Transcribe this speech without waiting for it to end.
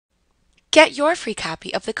Get your free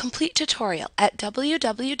copy of the complete tutorial at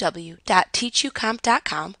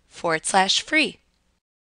www.teachucomp.com/free.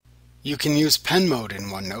 You can use pen mode in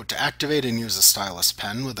OneNote to activate and use a stylus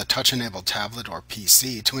pen with a touch-enabled tablet or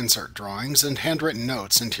PC to insert drawings and handwritten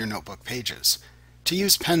notes into your notebook pages. To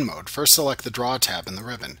use pen mode, first select the Draw tab in the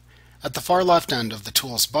ribbon. At the far left end of the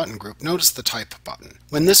Tools button group, notice the Type button.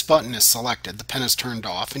 When this button is selected, the pen is turned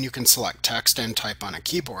off and you can select text and type on a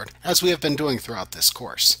keyboard, as we have been doing throughout this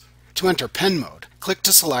course. To enter pen mode, click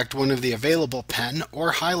to select one of the available pen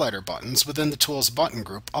or highlighter buttons within the Tools button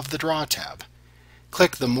group of the Draw tab.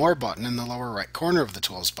 Click the More button in the lower right corner of the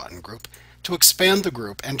Tools button group to expand the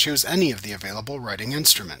group and choose any of the available writing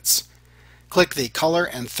instruments. Click the Color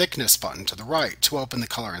and Thickness button to the right to open the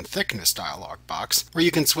Color and Thickness dialog box, where you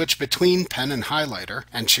can switch between pen and highlighter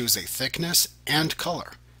and choose a thickness and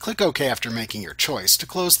color. Click OK after making your choice to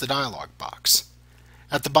close the dialog box.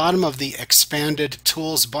 At the bottom of the expanded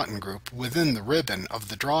Tools button group within the ribbon of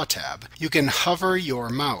the Draw tab, you can hover your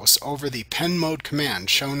mouse over the Pen Mode command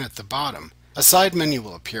shown at the bottom. A side menu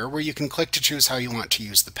will appear where you can click to choose how you want to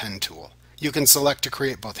use the pen tool. You can select to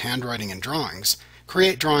create both handwriting and drawings,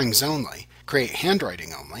 create drawings only, create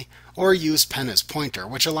handwriting only, or use pen as pointer,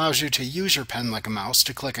 which allows you to use your pen like a mouse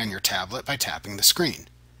to click on your tablet by tapping the screen.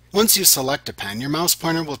 Once you select a pen, your mouse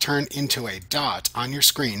pointer will turn into a dot on your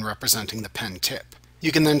screen representing the pen tip.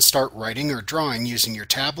 You can then start writing or drawing using your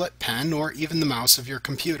tablet, pen, or even the mouse of your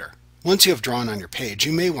computer. Once you have drawn on your page,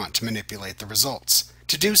 you may want to manipulate the results.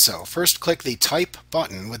 To do so, first click the Type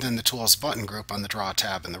button within the Tools button group on the Draw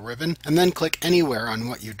tab in the ribbon, and then click anywhere on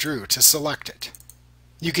what you drew to select it.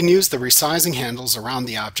 You can use the resizing handles around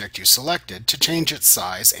the object you selected to change its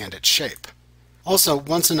size and its shape. Also,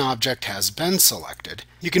 once an object has been selected,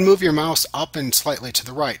 you can move your mouse up and slightly to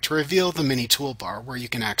the right to reveal the mini toolbar where you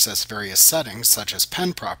can access various settings such as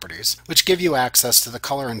pen properties, which give you access to the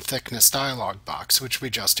Color and Thickness dialog box which we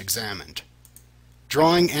just examined.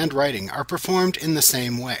 Drawing and writing are performed in the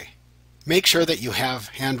same way. Make sure that you have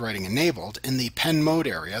handwriting enabled in the pen mode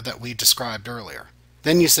area that we described earlier.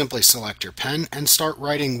 Then you simply select your pen and start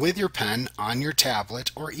writing with your pen on your tablet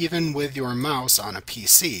or even with your mouse on a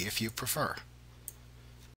PC if you prefer.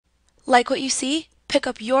 Like what you see? Pick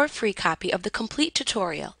up your free copy of the complete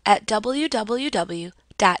tutorial at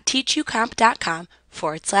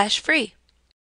www.teachucomp.com/free.